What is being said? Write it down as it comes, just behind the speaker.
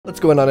What's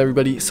going on,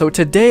 everybody? So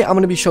today I'm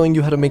going to be showing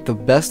you how to make the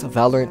best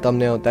Valorant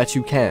thumbnail that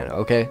you can,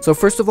 okay? So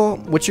first of all,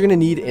 what you're going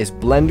to need is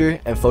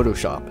Blender and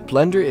Photoshop.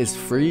 Blender is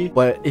free,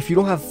 but if you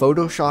don't have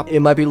Photoshop,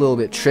 it might be a little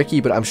bit tricky,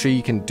 but I'm sure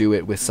you can do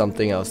it with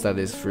something else that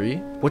is free.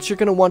 What you're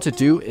going to want to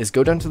do is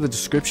go down to the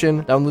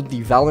description, download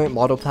the Valorant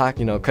model pack,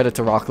 credit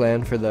to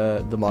Rockland for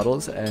the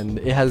models, and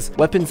it has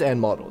weapons and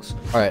models.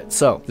 Alright,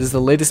 so this is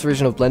the latest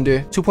version of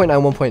Blender,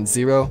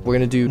 2.91.0. We're going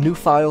to do new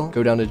file,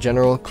 go down to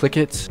general, click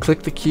it,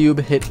 click the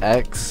cube, hit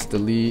X,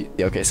 delete.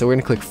 Okay, so we're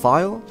gonna click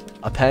file,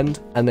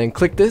 append, and then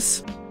click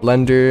this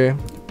Blender,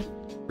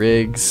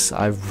 rigs,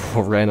 I've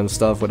random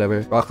stuff,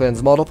 whatever,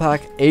 Rockland's model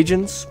pack,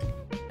 agents,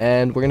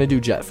 and we're gonna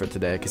do Jett for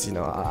today because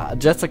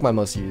Jett's like my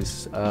most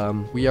used.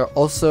 We are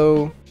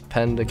also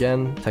append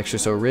again, texture,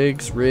 so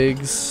rigs,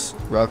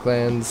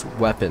 Rockland's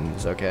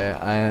weapons, okay?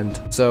 And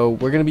so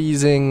we're gonna be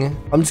using,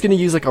 I'm just gonna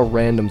use like a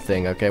random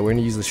thing, okay? We're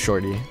gonna use the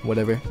Shorty,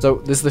 whatever. So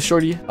this is the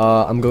Shorty.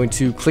 I'm going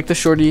to click the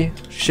Shorty,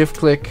 shift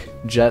click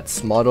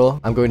Jett's model.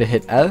 I'm going to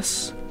hit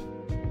S.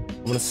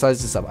 I'm gonna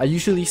size this up. I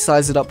usually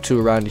size it up to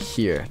around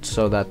here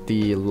so that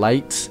the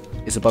light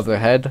is above their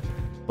head,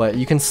 but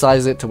you can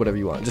size it to whatever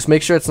you want. Just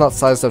make sure it's not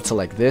sized up to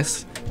like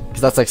this, because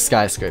that's like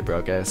skyscraper,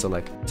 okay?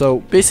 So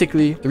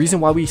basically the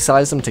reason why we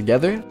size them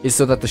together is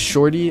so that the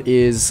Shorty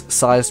is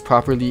sized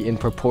properly in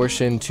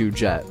proportion to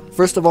Jett.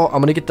 First of all,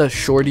 I'm gonna get the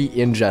Shorty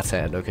in Jett's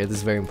hand, okay? This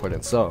is very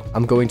important. So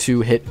I'm going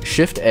to hit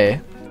Shift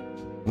A.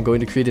 I'm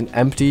going to create an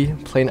empty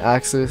plane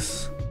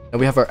axis. And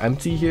we have our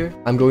empty here.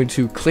 I'm going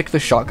to click the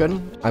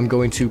shotgun. I'm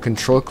going to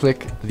control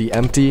click the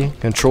empty,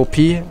 control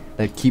P,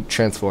 and keep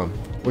transform.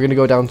 We're gonna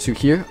go down to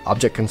here,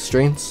 object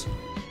constraints.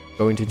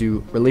 Going to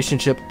do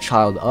relationship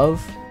child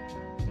of,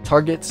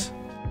 target.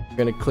 We're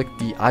gonna click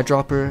the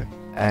eyedropper,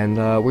 and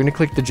we're gonna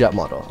click the Jett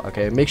model,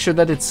 okay? Make sure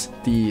that it's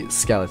the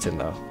skeleton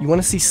though. You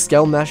wanna see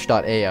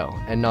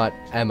scalemesh.ao and not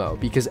mo,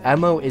 because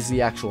mo is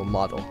the actual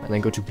model. And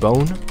then go to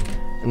bone.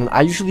 And then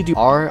I usually do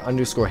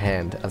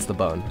R_hand as the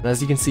bone. And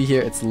as you can see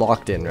here, it's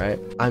locked in, right?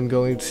 I'm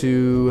going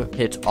to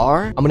hit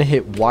R. I'm going to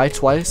hit Y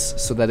twice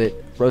so that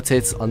it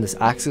rotates on this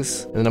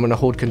axis. And then I'm going to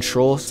hold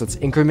control so it's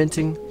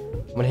incrementing.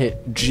 I'm going to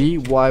hit G,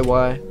 Y,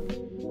 Y.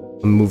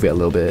 Move it a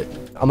little bit.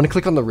 I'm going to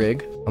click on the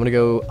rig. I'm going to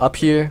go up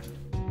here,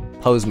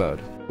 pose mode.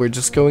 We're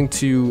just going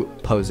to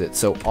pose it.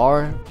 So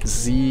R,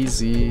 Z,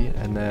 Z,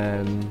 and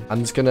then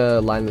I'm just going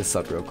to line this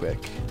up real quick.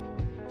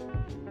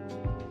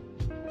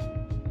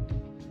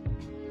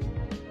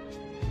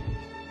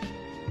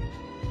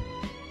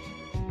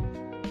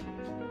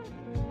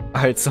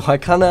 Alright, so I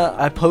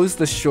posed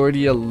the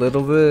Shorty a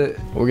little bit.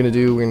 What we're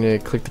gonna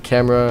click the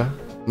camera.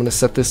 I'm gonna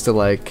set this to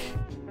like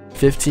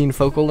 15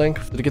 focal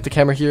length. So to get the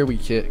camera here, we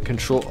hit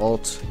Control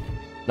Alt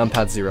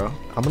numpad 0.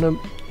 I'm gonna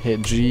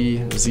hit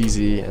G, Z,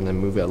 Z, and then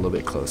move it a little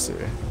bit closer.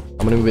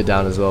 I'm gonna move it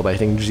down as well by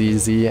hitting G,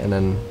 Z, and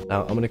then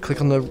now I'm gonna click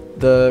on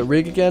the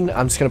rig again.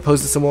 I'm just gonna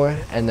pose it some more,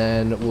 and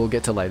then we'll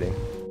get to lighting.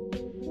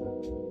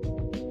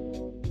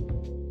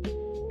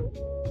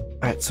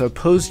 Alright, so I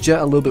posed Jett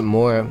a little bit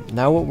more.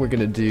 Now what we're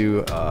gonna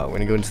do, we're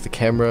gonna go into the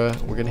camera,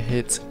 we're gonna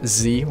hit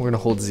Z, we're gonna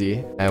hold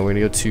Z, and we're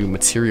gonna go to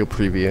material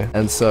preview.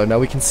 And so now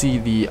we can see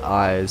the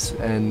eyes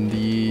and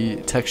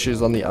the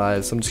textures on the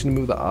eyes. So I'm just gonna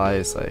move the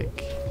eyes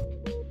like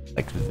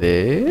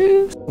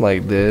this,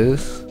 like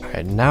this.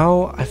 Alright,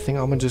 now I think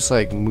I'm gonna just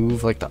like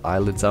move like the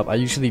eyelids up. I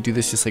usually do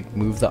this, just like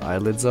move the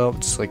eyelids up,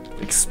 just like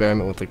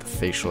experiment with like the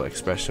facial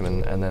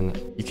expression, and then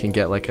you can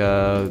get like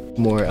a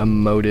more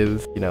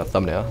emotive,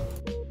 thumbnail.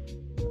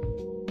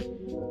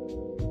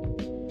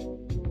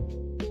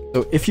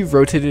 So if you've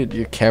rotated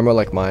your camera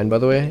like mine, by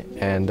the way,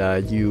 and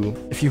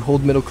if you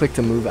hold middle click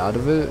to move out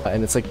of it,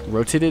 and it's like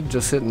rotated,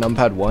 just hit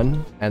numpad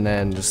 1, and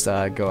then just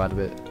go out of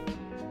it.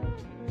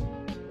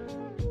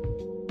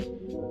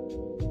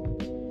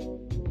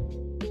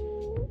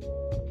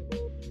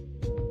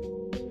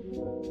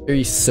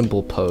 Very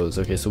simple pose.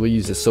 Okay, so we'll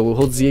use this. So we'll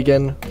hold Z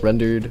again,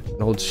 rendered,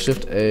 and hold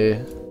Shift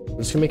A. I'm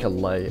just gonna make a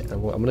light.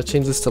 I'm gonna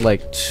change this to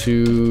like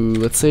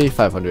let's say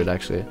 500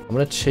 actually. I'm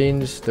gonna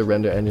change the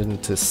render engine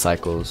to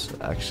cycles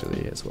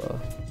actually as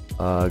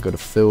well. Go to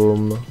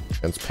film,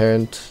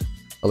 transparent,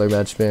 color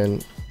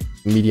management,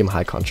 medium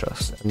high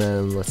contrast, and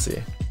then let's see.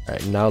 All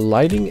right, now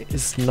lighting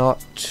is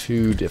not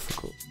too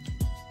difficult.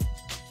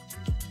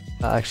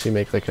 I'll actually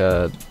make like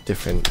a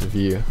different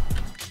view.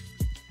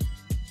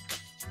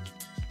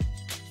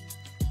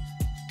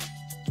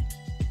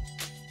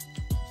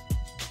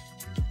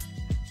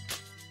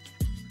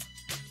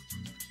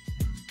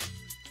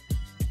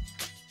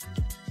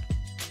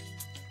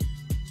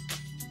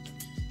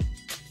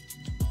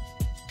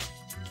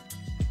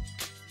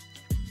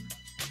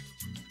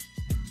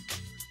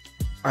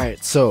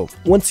 Alright, so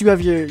once you have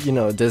your,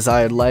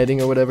 desired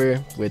lighting or whatever,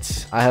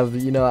 which I have,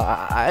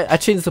 I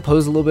changed the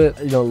pose a little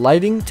bit.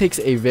 Lighting takes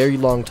a very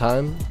long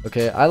time.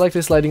 Okay, I like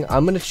this lighting.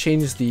 I'm gonna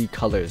change the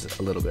colors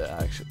a little bit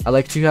actually. I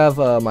like to have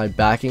my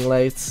backing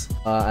lights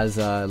as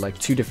like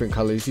 2 different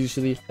colors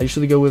usually. I'm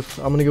gonna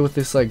go with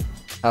this like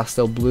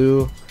pastel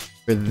blue.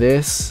 For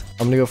this,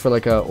 I'm gonna go for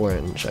like a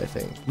orange, I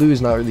think. Blue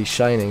is not really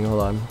shining.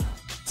 Hold on.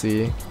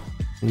 See?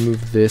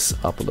 Move this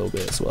up a little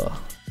bit as well.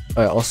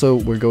 All right, also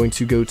we're going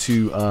to go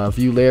to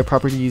view layer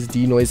properties,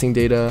 denoising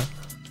data,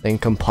 then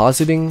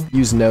compositing,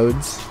 use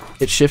nodes,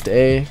 hit shift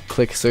A,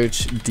 click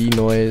search,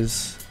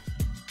 denoise.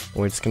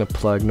 We're just gonna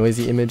plug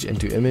noisy image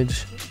into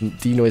image,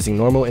 denoising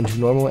normal into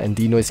normal, and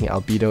denoising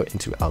albedo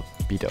into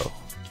albedo.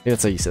 I think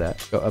that's how you say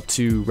that. Go up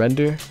to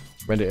render,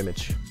 render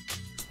image.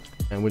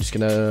 And we're just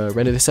gonna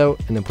render this out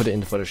and then put it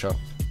into Photoshop.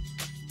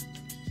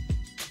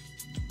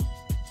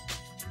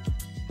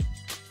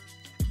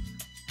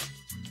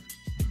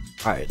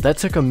 Alright, that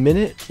took a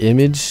minute.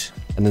 Image,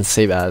 and then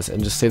save as,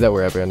 and just save that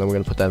wherever, and then we're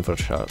gonna put that in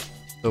Photoshop.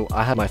 So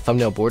I have my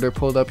thumbnail border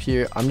pulled up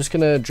here. I'm just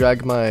gonna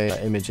drag my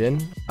image in.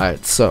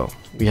 Alright, so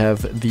we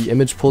have the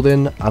image pulled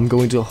in. I'm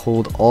going to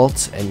hold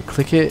Alt and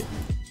click it,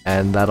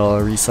 and that'll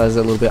resize it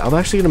a little bit. I'm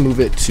actually gonna move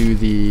it to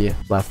the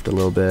left a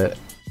little bit.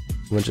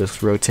 I'm gonna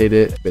just rotate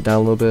it a bit down a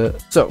little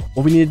bit. So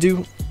what we need to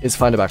do is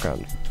find a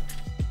background.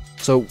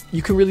 So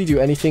you can really do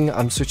anything.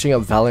 I'm searching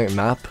up Valorant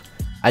map.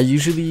 I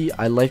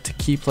like to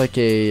keep like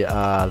a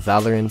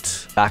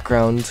Valorant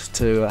background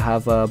to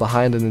have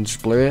behind and then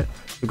just blur it.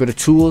 So go to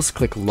tools,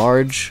 click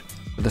large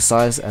for the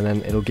size, and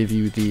then it'll give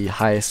you the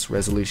highest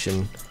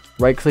resolution.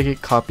 Right click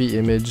it, copy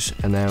image,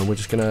 and then we're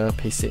just gonna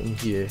paste it in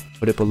here.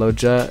 Put it below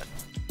Jett,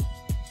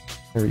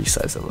 and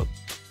resize it a little.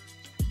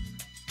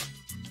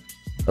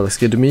 That looks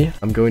good to me.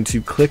 I'm going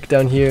to click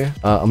down here.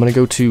 I'm gonna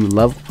go to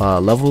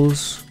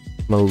levels.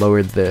 I'm gonna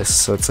lower this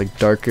so it's like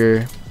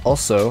darker.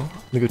 Also, I'm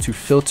gonna go to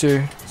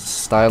filter,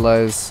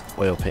 stylize,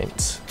 oil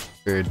paint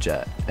for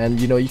Jett. And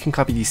you know, you can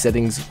copy these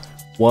settings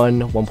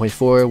 1,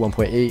 1.4,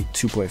 1.8,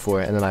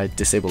 2.4, and then I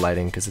disable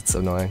lighting because it's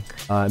annoying.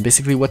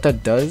 Basically what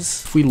that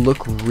does, if we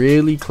look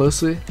really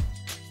closely,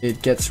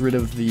 it gets rid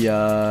of the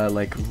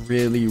like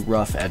really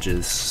rough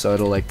edges, so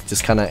it'll like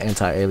just kind of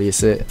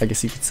anti-alias it, I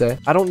guess you could say.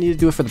 I don't need to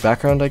do it for the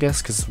background, I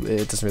guess, because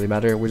it doesn't really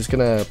matter. We're just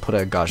gonna put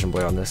a Gaussian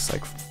blur on this,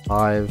 like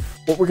 5.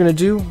 What we're gonna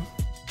do,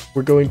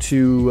 we're going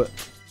to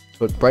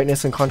put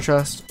brightness and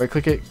contrast, right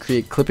click it,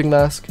 create clipping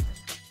mask.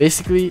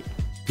 Basically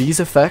these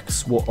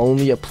effects will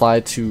only apply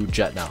to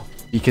Jett now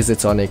because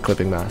it's on a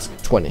clipping mask.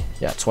 20,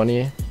 yeah,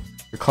 20.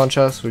 For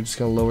contrast, we're just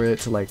gonna lower it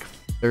to like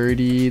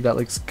 30. That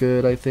looks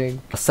good, I think.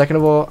 Second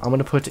of all, I'm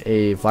gonna put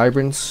a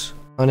vibrance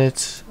on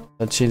it.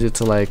 I'll change it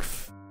to like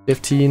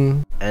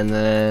 15. And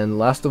then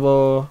last of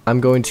all,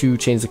 I'm going to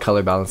change the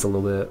color balance a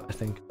little bit, I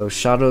think. So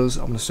shadows,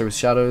 I'm gonna start with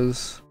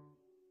shadows.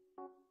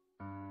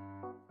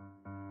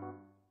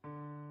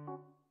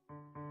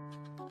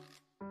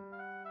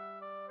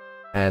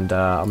 And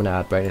I'm gonna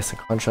add brightness and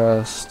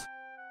contrast,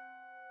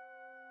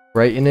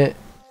 brighten it,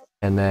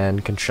 and then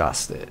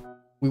contrast it.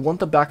 We want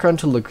the background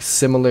to look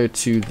similar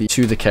to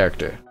the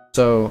character,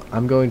 so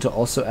I'm going to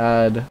also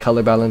add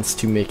color balance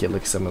to make it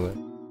look similar.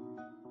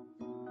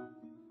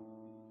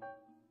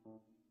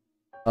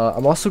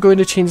 I'm also going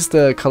to change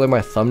the color of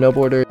my thumbnail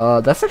border.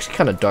 That's actually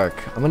kind of dark.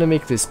 I'm gonna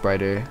make this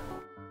brighter.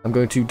 I'm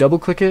going to double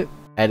click it,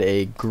 add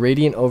a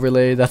gradient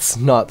overlay. That's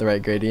not the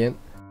right gradient.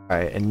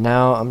 Alright, and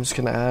now I'm just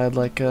gonna add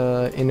like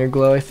a inner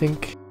glow, I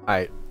think.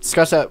 Alright,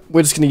 scratch that.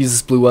 We're just gonna use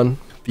this blue one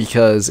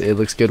because it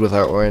looks good with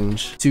our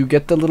orange. To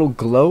get the little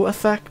glow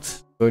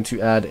effect, I'm going to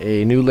add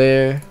a new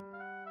layer.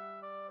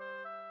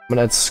 I'm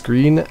gonna add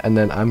screen, and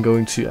then I'm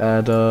going to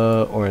add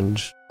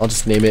orange. I'll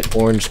just name it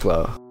orange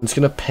glow. I'm just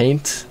gonna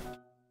paint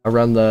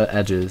around the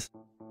edges.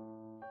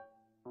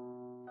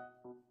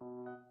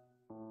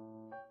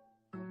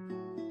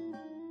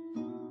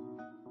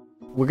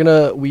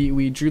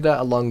 We drew that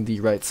along the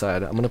right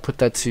side. I'm gonna put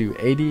that to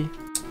 80,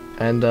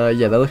 and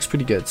yeah, that looks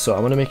pretty good. So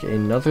I'm gonna make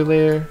another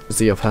layer, is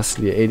the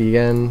opacity at 80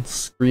 again,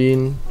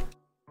 screen,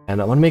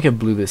 and I want to make it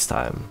blue this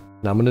time.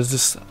 Now I'm gonna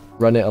just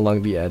run it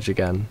along the edge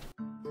again.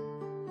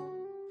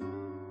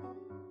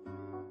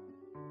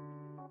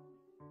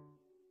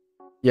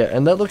 Yeah,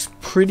 and that looks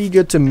pretty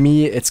good to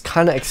me. It's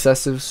kind of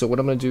excessive, so what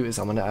I'm gonna do is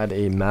I'm gonna add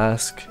a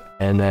mask,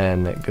 and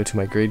then go to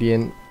my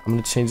gradient. I'm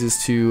gonna change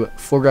this to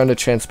foreground to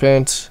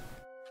transparent,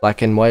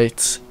 black and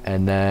white,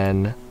 and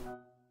then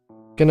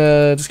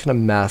just gonna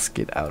mask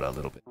it out a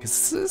little bit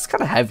because it's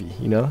kind of heavy,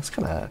 you know. It's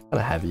kind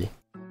of heavy.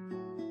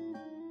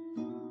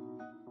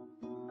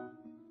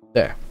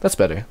 There, that's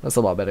better. That's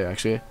a lot better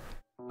actually.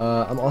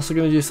 I'm also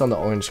gonna do this on the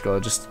orange glow,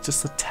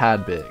 just a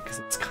tad bit because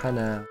it's kind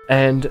of.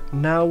 And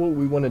now what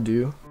we want to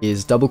do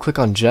is double click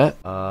on Jett.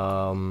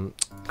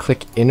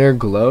 Click inner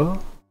glow.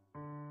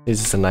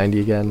 Is this a 90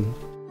 again?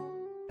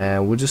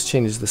 And we'll just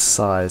change the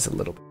size a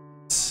little bit.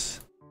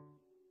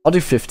 I'll do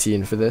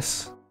 15 for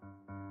this.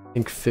 I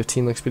think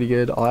 15 looks pretty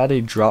good. I'll add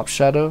a drop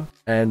shadow,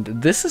 and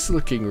this is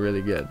looking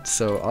really good.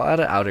 So I'll add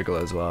an outer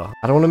glow as well.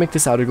 I don't want to make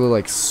this outer glow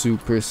like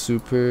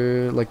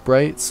super like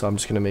bright, so I'm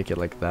just gonna make it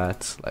like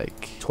that,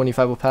 like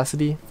 25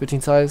 opacity,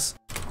 15 size.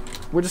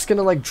 We're just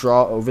gonna like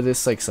draw over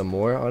this like some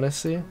more,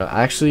 honestly.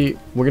 Actually,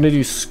 we're gonna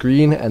do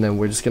screen, and then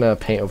we're just gonna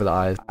paint over the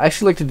eyes. I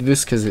actually like to do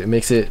this because it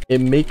makes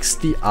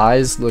the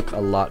eyes look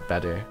a lot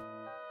better.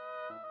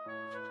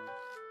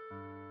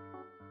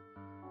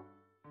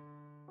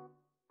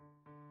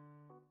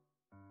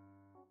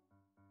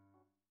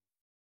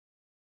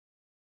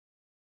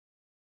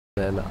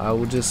 Then I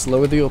will just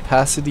lower the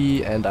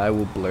opacity and I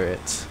will blur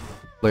it.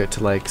 Blur it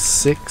to like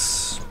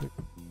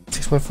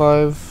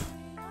 6.5.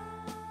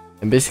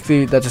 And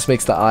basically that just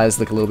makes the eyes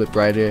look a little bit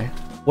brighter.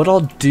 What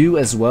I'll do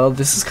as well,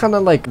 this is kind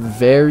of like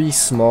very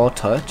small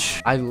touch.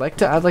 I like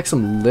to add like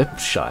some lip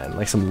shine,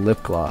 like some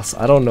lip gloss.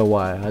 I don't know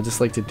why, I just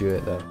like to do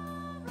it though.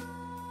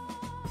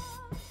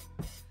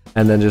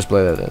 And then just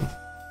blur that in.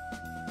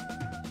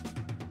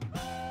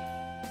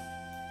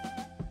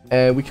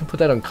 And we can put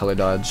that on color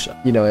dodge.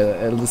 You know,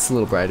 it's a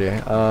little brighter.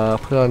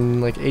 Put it on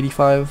like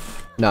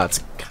 85. No,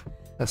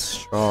 that's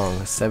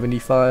strong.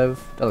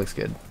 75. That looks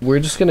good.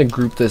 We're just gonna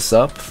group this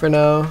up for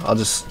now. I'll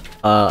just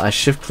I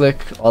shift click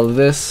all of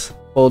this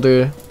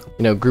folder.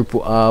 You know, group.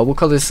 We'll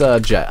call this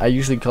Jett. I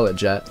usually call it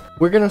Jett.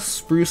 We're gonna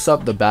spruce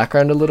up the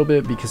background a little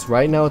bit because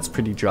right now it's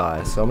pretty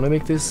dry. So I'm gonna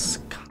make this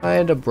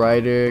kind of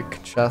brighter,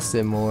 contrast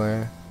it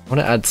more. I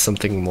want to add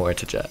something more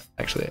to Jett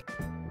actually.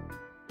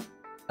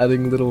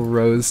 Adding little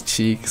rose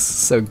cheeks,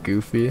 so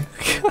goofy.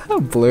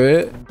 Blur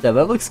it. Yeah,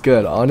 that looks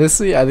good.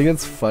 Honestly, I think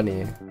it's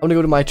funny. I'm gonna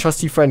go to my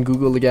trusty friend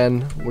Google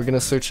again. We're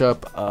gonna search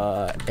up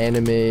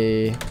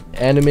anime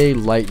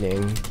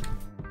lightning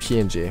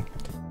PNG.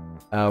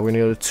 We're gonna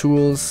go to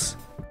tools.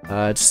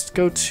 Just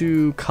go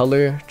to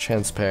color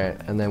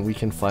transparent, and then we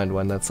can find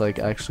one that's like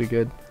actually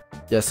good.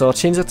 Yeah, so I'll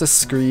change that to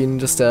screen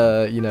just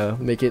to, you know,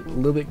 make it a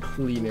little bit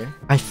cleaner.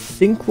 I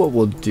think what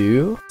we'll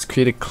do is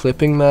create a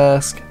clipping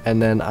mask,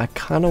 and then I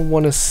kind of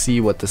want to see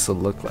what this will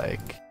look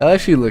like. That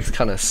actually looks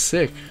kind of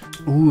sick.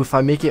 Ooh, if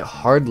I make it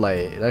hard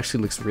light, it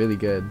actually looks really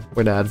good.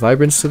 We're gonna add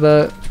vibrance to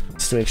that,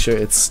 just to make sure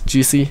it's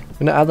juicy.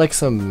 I'm gonna add like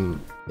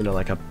some, you know,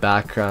 like a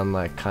background,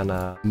 like kind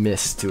of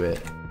mist to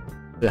it,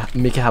 to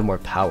make it have more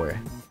power.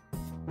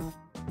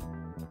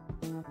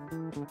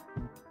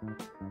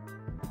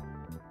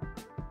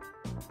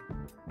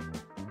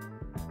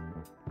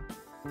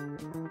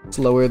 Let's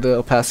lower the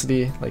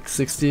opacity like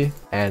 60,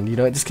 and you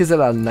know, it just gives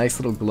it a nice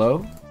little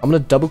glow. I'm gonna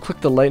double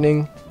click the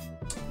lightning.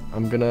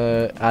 I'm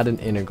gonna add an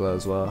inner glow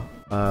as well.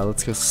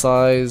 Let's go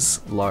size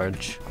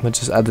large. I'm gonna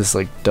just add this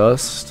like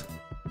dust.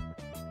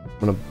 I'm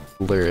gonna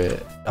blur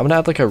it. I'm gonna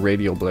add like a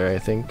radial blur, I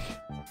think.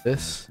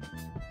 This.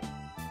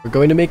 We're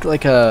going to make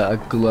like a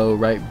glow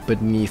right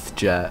beneath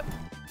Jett.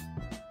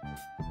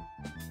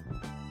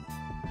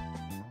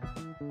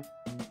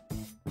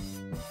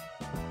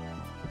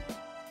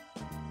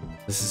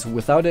 This is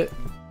without it,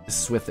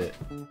 this is with it.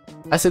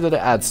 I say that it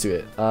adds to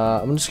it.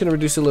 I'm just gonna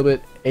reduce it a little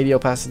bit, 80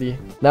 opacity.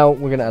 Now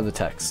we're gonna add the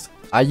text.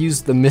 I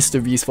use the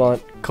Mr. Beast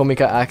font,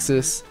 Comica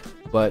Axis,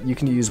 but you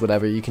can use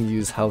whatever. You can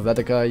use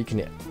Helvetica, you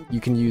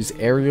can use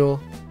Arial.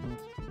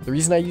 The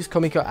reason I use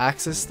Comica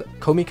Axis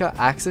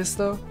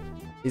though,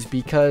 is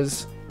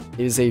because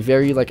it is a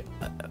very like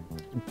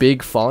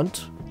big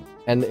font,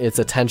 and it's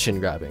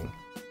attention grabbing.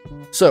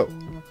 So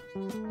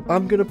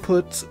I'm gonna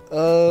put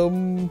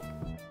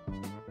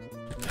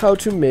how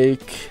to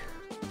make.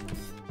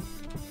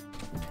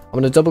 I'm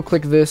gonna double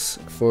click this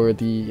for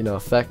the, you know,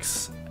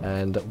 effects,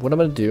 and what I'm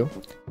gonna do,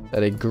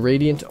 add a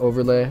gradient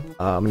overlay.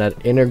 I'm gonna add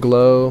inner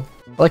glow.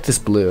 I like this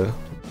blue.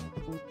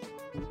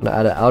 I'm gonna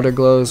add an outer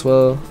glow as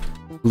well.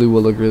 Blue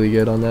will look really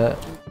good on that.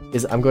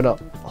 I'm gonna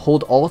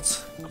hold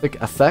Alt, click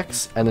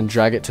effects, and then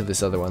drag it to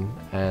this other one,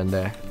 and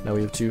there. Now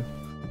we have two.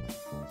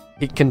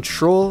 Hit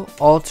Control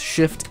Alt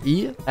Shift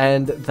E,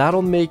 and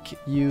that'll make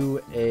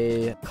you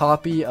a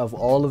copy of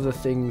all of the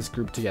things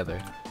grouped together.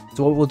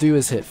 So what we'll do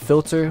is hit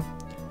Filter,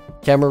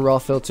 Camera Raw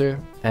Filter,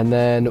 and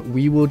then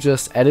we will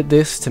just edit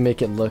this to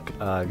make it look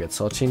good.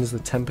 So I'll change the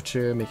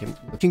temperature, make it.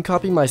 You can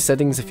copy my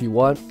settings if you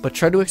want, but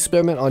try to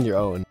experiment on your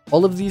own.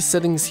 All of these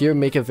settings here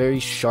make a very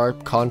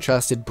sharp,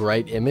 contrasted,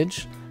 bright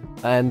image.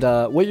 And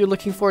what you're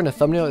looking for in a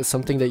thumbnail is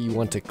something that you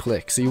want to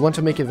click. So you want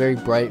to make it very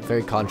bright,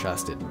 very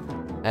contrasted.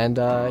 And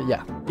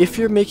yeah, if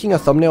you're making a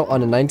thumbnail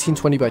on a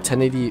 1920 by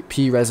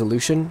 1080p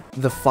resolution,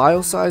 the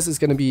file size is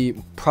going to be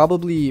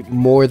probably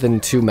more than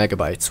 2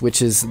 megabytes,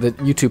 which is the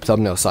YouTube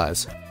thumbnail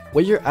size.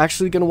 What you're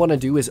actually going to want to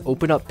do is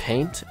open up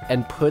Paint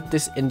and put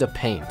this into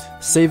Paint.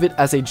 Save it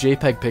as a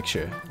JPEG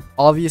picture.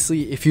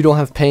 Obviously, if you don't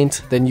have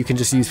Paint, then you can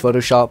just use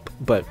Photoshop,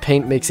 but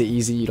Paint makes it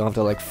easy. You don't have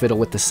to like fiddle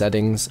with the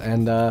settings.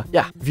 And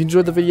yeah, if you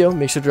enjoyed the video,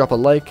 make sure to drop a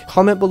like,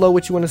 comment below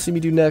what you want to see me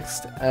do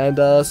next,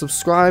 and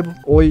subscribe,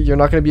 or you're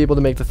not going to be able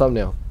to make the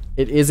thumbnail.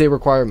 It is a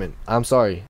requirement. I'm sorry.